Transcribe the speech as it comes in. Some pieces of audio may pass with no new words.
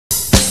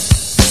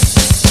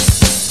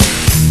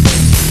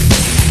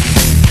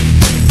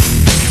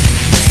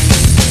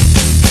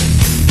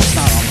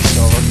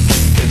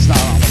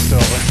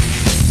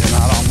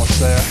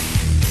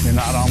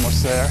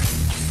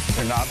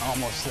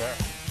works there.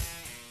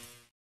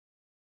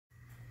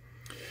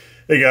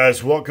 Hey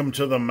guys, welcome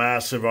to the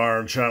Massive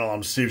Iron Channel.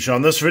 I'm Steve Shaw.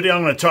 In this video,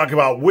 I'm going to talk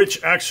about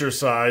which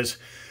exercise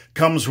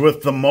comes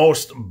with the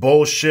most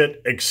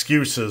bullshit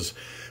excuses.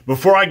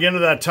 Before I get into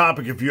that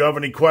topic, if you have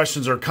any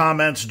questions or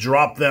comments,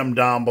 drop them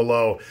down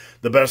below.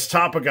 The best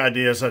topic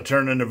ideas I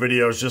turn into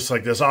videos just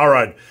like this. All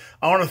right,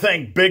 I want to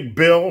thank Big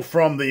Bill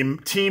from the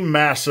Team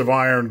Massive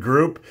Iron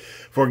group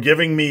for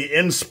giving me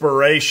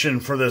inspiration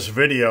for this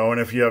video.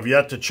 And if you have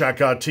yet to check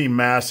out Team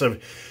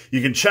Massive,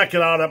 you can check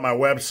it out at my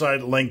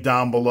website, link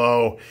down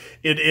below.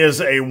 It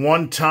is a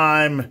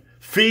one-time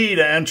fee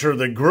to enter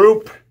the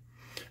group,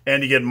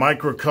 and you get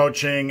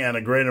micro-coaching and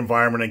a great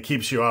environment and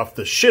keeps you off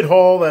the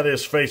shithole that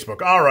is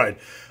Facebook. All right,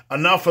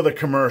 enough of the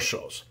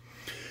commercials.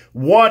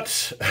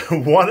 What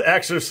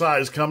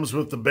exercise comes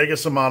with the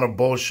biggest amount of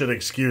bullshit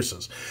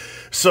excuses?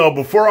 So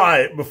before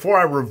I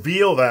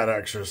reveal that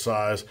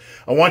exercise,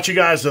 I want you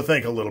guys to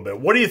think a little bit.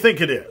 What do you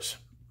think it is?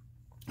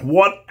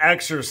 What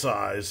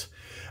exercise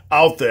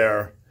out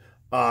there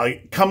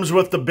comes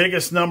with the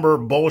biggest number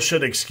of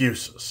bullshit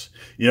excuses?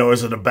 You know,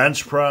 is it a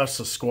bench press,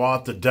 a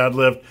squat, the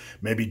deadlift,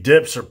 maybe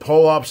dips or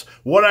pull-ups?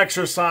 What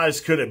exercise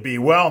could it be?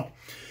 Well,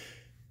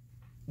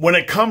 when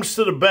it comes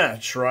to the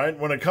bench, right?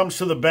 When it comes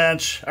to the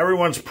bench,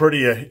 everyone's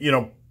pretty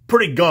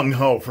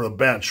gung-ho for the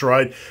bench,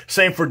 right?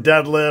 Same for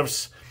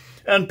deadlifts.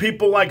 And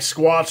people like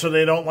squats or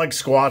they don't like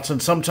squats.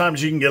 And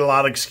sometimes you can get a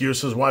lot of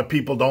excuses why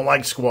people don't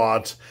like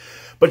squats.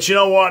 But you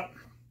know what?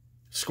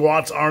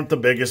 Squats aren't the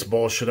biggest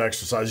bullshit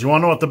exercise. You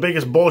want to know what the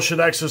biggest bullshit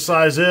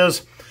exercise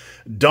is?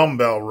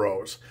 Dumbbell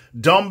rows.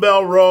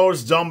 Dumbbell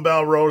rows,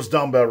 dumbbell rows,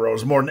 dumbbell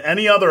rows. More than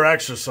any other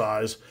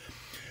exercise,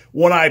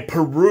 when I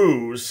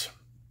peruse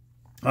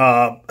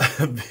the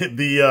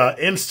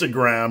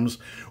Instagrams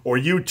or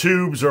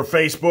YouTubes or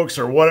Facebooks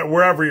or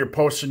wherever you're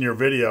posting your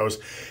videos,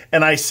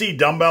 and I see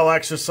dumbbell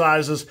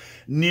exercises,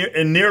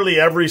 in nearly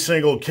every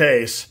single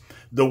case,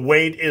 the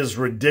weight is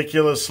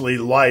ridiculously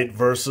light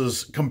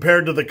versus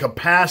compared to the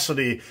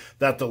capacity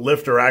that the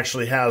lifter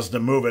actually has to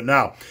move it.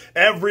 Now,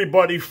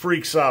 everybody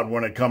freaks out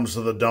when it comes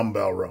to the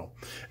dumbbell row.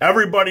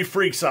 Everybody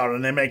freaks out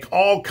and they make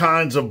all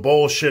kinds of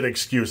bullshit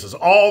excuses.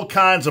 All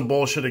kinds of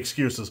bullshit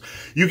excuses.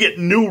 You get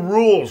new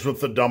rules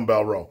with the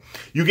dumbbell row.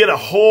 You get a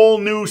whole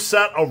new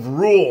set of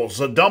rules.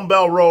 The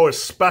dumbbell row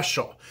is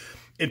special.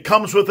 It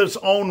comes with its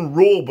own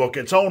rule book,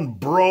 its own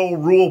bro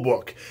rule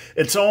book,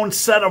 its own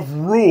set of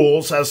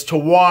rules as to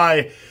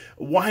why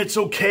it's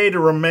okay to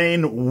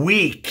remain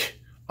weak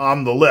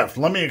on the lift.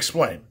 Let me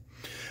explain.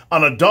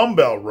 On a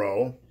dumbbell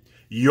row,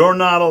 you're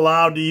not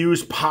allowed to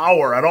use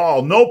power at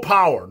all. No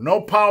power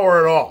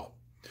at all.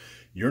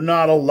 You're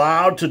not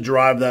allowed to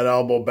drive that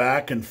elbow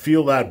back and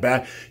feel that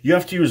back. You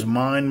have to use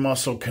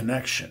mind-muscle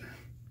connection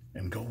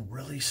and go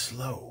really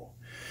slow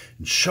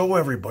and show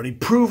everybody,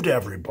 prove to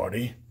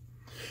everybody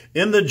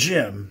in the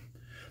gym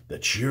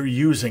that you're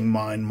using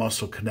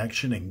mind-muscle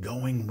connection and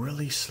going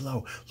really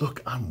slow.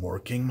 Look, I'm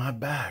working my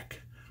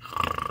back.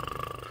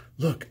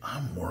 Look,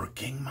 I'm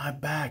working my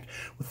back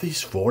with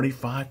these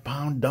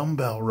 45-pound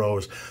dumbbell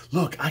rows.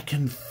 Look, I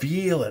can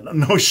feel it.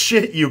 No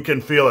shit, you can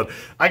feel it.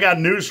 I got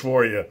news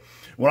for you.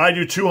 When I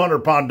do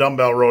 200-pound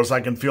dumbbell rows, I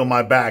can feel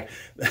my back.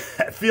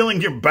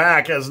 Feeling your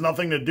back has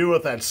nothing to do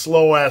with that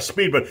slow-ass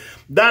speed, but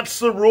that's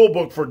the rule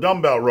book for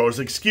dumbbell rows.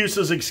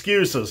 Excuses,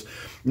 excuses.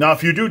 Now,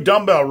 if you do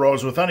dumbbell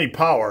rows with any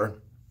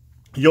power,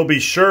 you'll be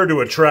sure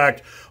to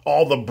attract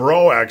all the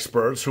bro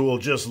experts who will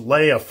just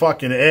lay a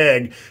fucking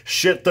egg,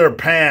 shit their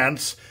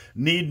pants,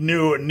 need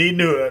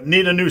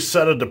a new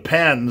set of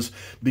Depends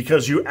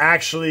because you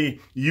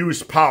actually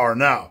use power.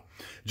 Now,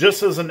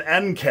 just as an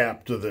end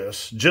cap to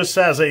this, just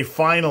as a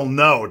final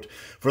note,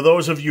 for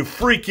those of you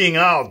freaking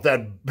out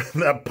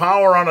that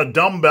power on a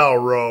dumbbell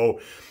row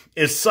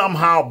is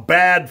somehow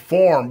bad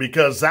form,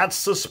 because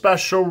that's the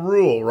special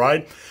rule,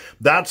 right?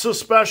 That's a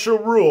special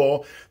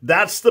rule.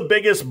 That's the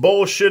biggest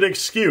bullshit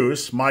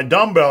excuse. My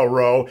dumbbell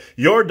row,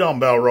 your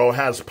dumbbell row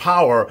has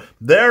power.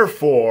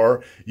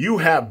 Therefore, you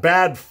have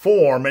bad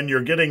form and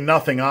you're getting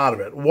nothing out of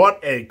it. What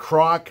a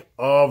crock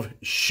of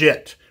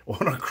shit.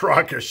 What a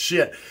crock of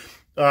shit.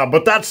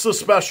 But that's the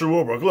special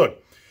rule book.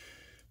 Look,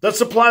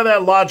 let's apply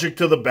that logic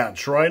to the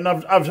bench, right? And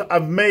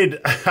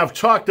I've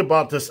talked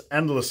about this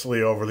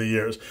endlessly over the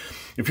years.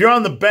 If you're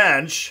on the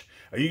bench,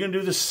 are you going to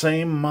do the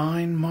same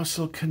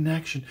mind-muscle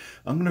connection?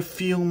 I'm going to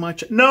feel my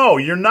chest. No,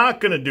 you're not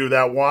going to do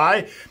that.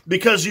 Why?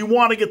 Because you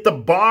want to get the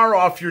bar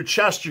off your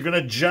chest. You're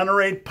going to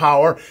generate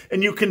power,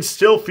 and you can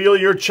still feel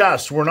your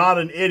chest. We're not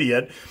an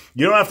idiot.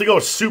 You don't have to go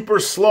super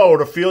slow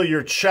to feel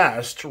your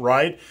chest,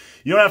 right?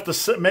 You don't have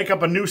to make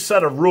up a new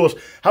set of rules.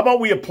 How about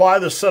we apply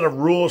the set of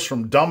rules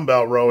from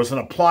dumbbell rows and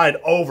apply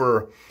it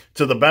over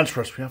to the bench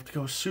press? We have to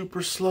go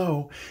super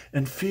slow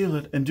and feel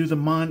it and do the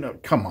mind. Oh,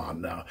 come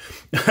on now.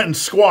 And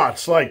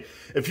squats, like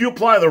if you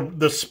apply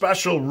the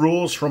special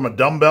rules from a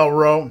dumbbell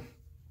row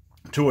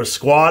to a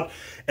squat,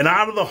 and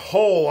out of the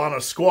hole on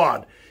a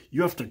squat,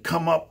 you have to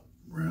come up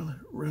really,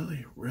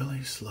 really,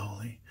 really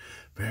slowly,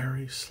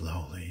 very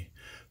slowly,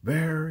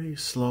 very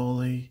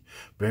slowly,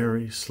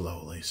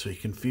 so you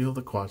can feel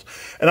the quads.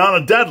 And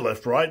on a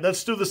deadlift, right,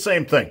 let's do the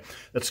same thing.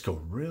 Let's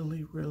go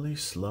really, really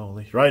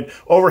slowly, right?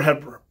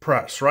 Overhead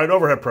press, right?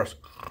 Overhead press.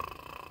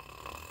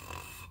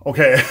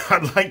 Okay,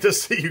 I'd like to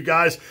see you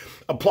guys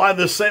apply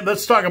the same.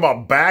 Let's talk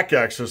about back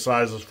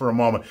exercises for a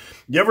moment.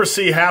 You ever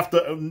see half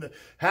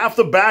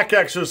the back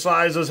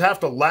exercises, half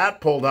the lat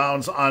pull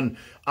downs on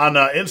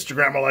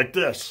Instagram are like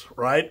this,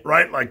 right?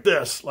 Right, like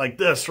this,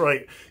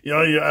 right? You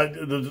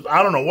know,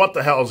 I don't know what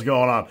the hell is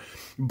going on.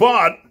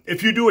 But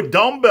if you do a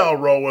dumbbell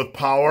row with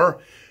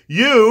power,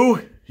 you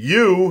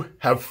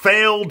have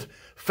failed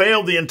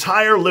the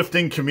entire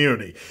lifting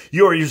community.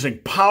 You are using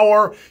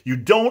power. You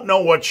don't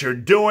know what you're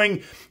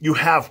doing. You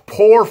have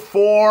poor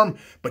form,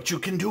 but you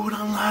can do it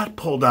on lat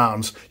pull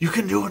downs. You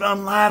can do it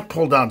on lat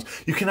pull downs.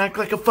 You can act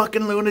like a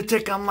fucking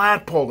lunatic on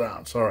lat pull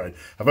downs. All right.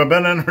 Have I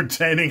been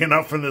entertaining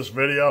enough in this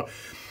video?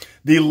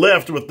 The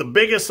lift with the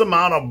biggest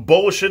amount of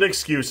bullshit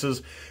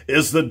excuses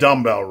is the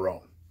dumbbell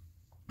row.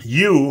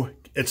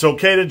 It's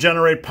okay to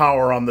generate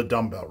power on the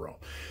dumbbell row.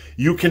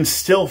 You can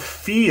still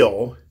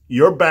feel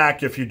your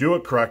back, if you do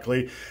it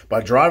correctly, by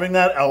driving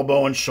that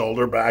elbow and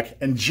shoulder back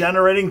and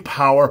generating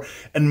power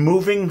and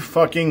moving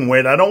fucking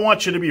weight. I don't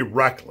want you to be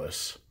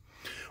reckless,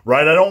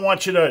 right? I don't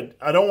want you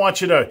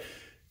to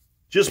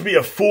just be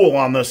a fool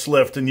on this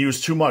lift and use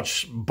too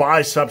much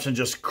biceps and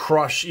just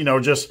crush,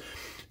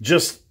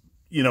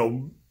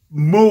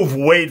 move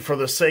weight for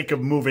the sake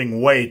of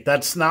moving weight.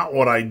 That's not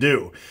what I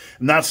do.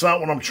 And that's not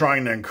what I'm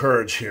trying to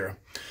encourage here.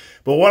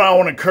 But what I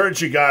want to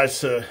encourage you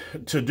guys to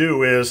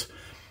do is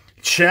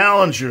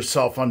challenge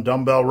yourself on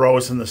dumbbell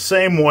rows in the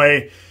same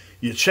way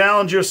you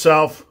challenge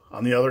yourself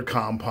on the other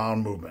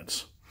compound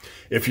movements.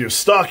 If you're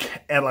stuck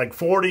at like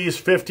 40s,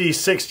 50s,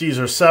 60s,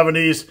 or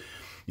 70s,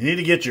 you need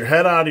to get your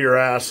head out of your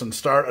ass and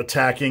start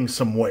attacking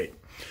some weight.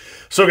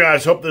 So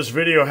guys, hope this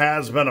video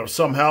has been of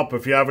some help.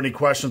 If you have any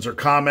questions or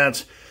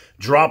comments,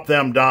 drop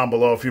them down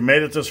below. If you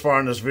made it this far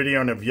in this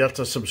video and have yet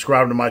to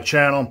subscribe to my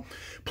channel,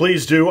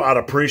 please do. I'd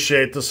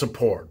appreciate the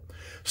support.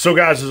 So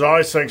guys, as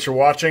always, thanks for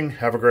watching.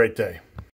 Have a great day.